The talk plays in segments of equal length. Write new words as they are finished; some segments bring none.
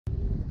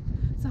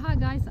So hi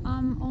guys,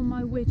 I'm on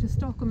my way to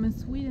Stockholm in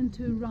Sweden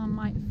to run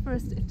my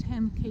first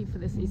 10k for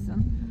the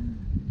season.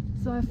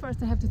 So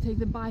first I have to take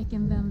the bike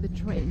and then the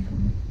train.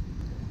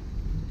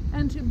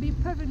 And to be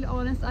perfectly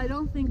honest, I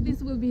don't think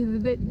this will be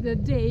the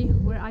day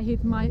where I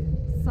hit my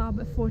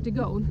sub 40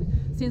 goal,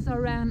 since I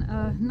ran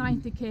a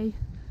 90k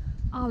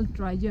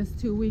ultra just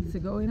 2 weeks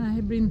ago and I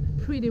have been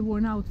pretty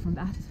worn out from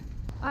that.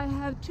 I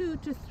have 2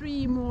 to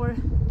 3 more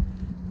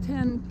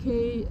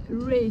 10k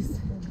race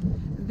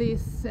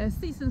this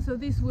season, so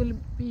this will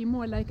be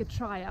more like a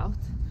tryout.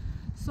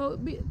 So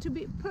to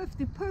be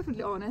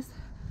perfectly honest,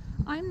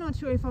 I'm not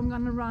sure if I'm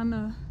gonna run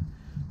a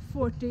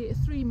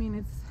 43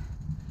 minutes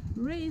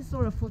race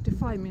or a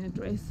 45-minute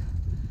race,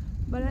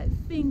 but I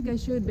think I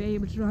should be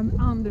able to run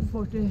under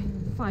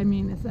 45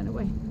 minutes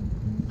anyway.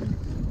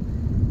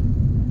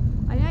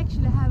 I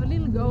actually have a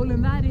little goal,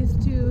 and that is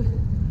to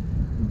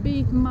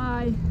beat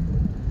my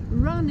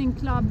running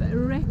club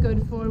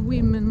record for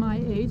women my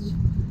age,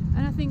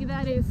 and I think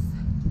that is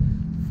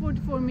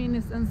 44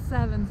 minutes and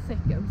 7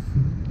 seconds.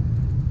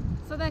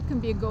 So that can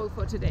be a goal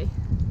for today.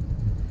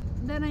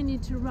 Then I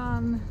need to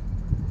run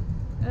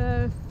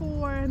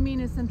 4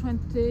 minutes and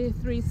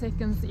 23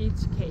 seconds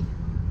each K,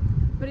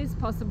 but it's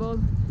possible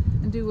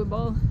and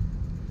doable.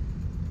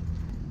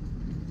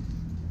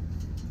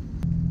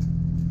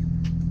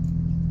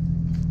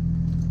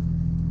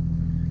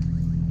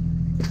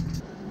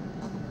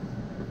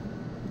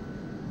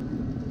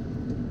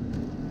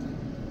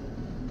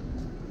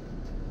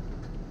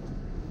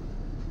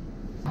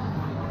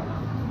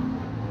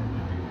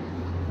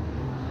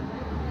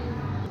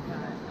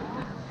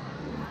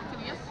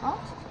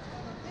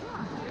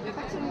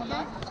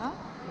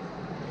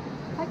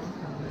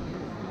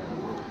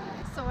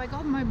 So I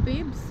got my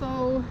bib,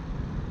 so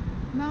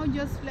now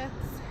just let's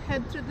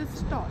head to the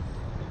start.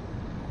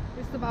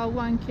 It's about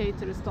 1k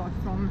to the start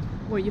from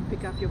where you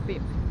pick up your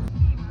bib.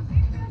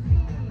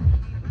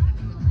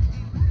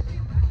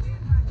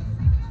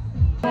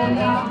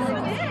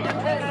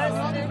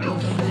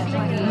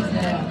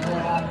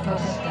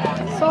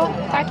 Så,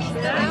 tack!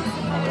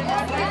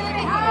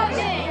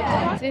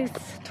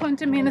 It's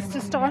 20 minutes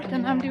to start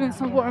and I'm doing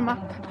some warm-up.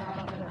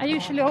 I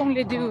usually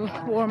only do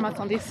warm-ups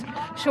on these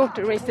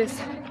shorter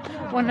races.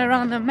 When I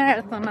run a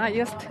marathon, I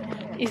just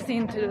ease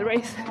into the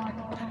race.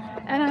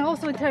 And I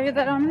also tell you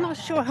that I'm not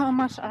sure how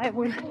much I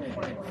will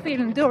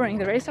film during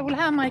the race. I will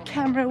have my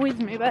camera with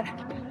me, but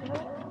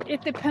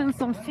it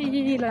depends on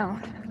feel.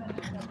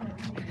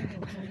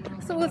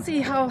 So we'll see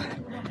how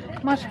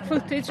much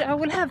footage I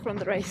will have from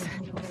the race.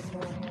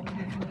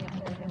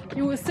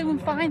 You will soon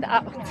find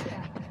out.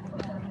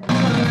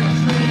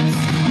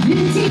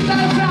 Vi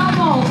tittar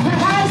framåt, för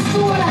här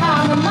står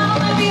han,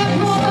 mannen vi har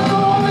pratat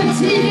om,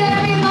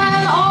 tidigare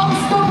vinnaren av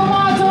Stockholm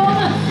Marathon.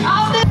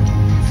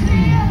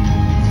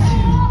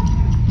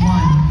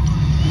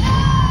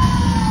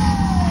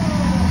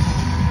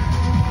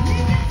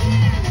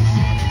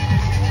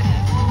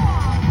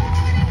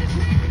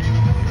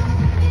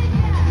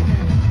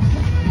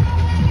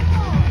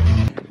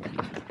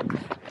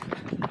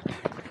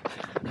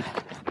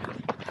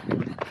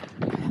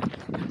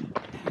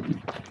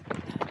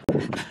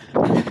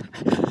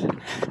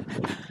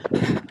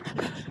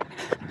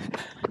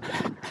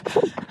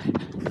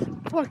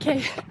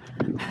 Okay,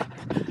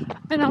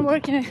 and I'm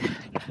working it.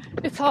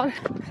 It's hard.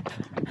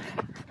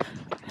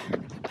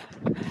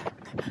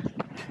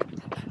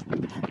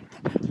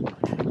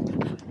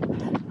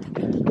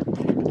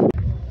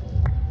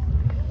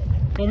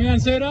 Kom igen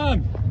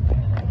syrran!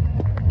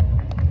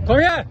 Kom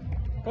igen!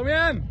 Kom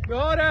igen! Vi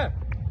har det!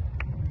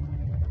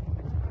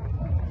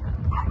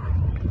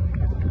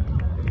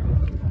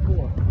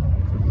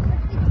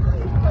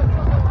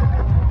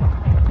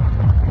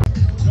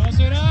 Bra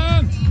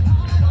syrran!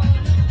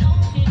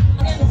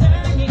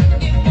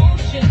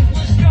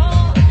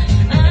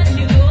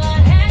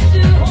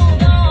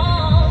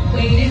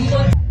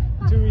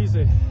 Too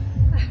easy.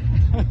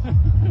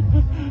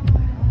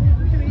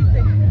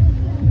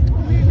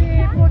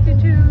 Maybe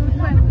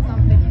 42-20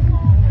 something.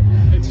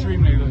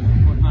 Extremely good.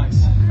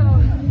 Nice. So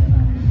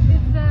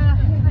it's I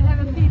have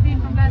a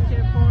PB from last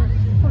year for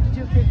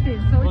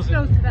 42.15, so it's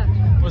close to that.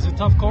 Was it a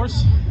tough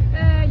course?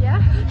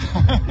 Yeah.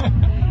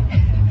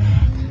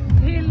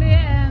 Hilly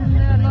and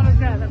a lot of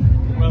gravel.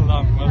 Well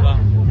done, well done.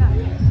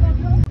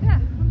 Yeah,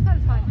 I'm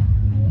satisfied.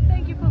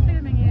 Thank you for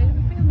filming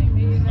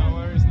me. No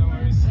worries, no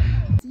worries.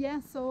 Yeah,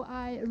 so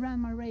I ran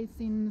my race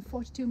in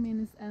 42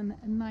 minutes and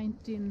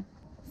 19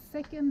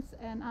 seconds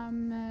and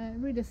I'm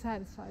really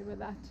satisfied with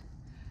that.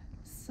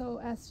 So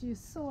as you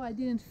saw, I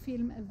didn't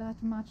film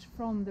that much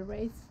from the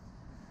race,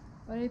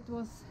 but it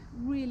was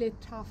really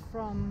tough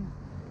from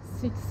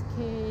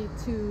 6k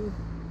to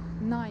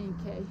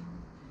 9k.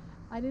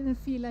 I didn't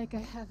feel like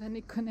I have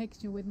any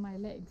connection with my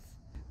legs,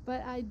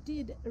 but I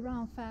did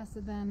run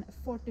faster than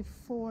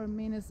 44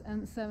 minutes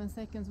and 7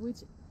 seconds,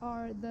 which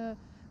are the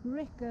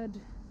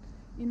record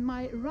in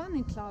my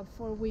running club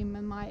for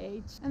women my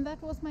age, and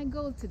that was my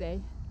goal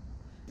today.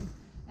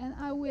 And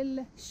I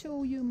will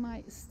show you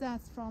my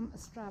stats from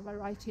STRAVA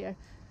right here.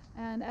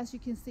 And as you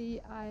can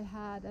see, I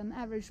had an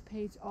average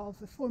pace of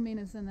 4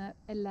 minutes and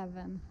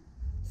 11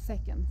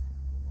 seconds.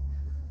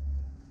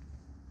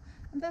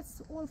 And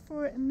that's all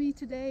for me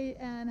today,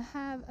 and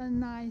have a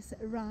nice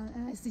run,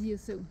 and I see you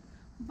soon.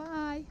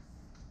 Bye!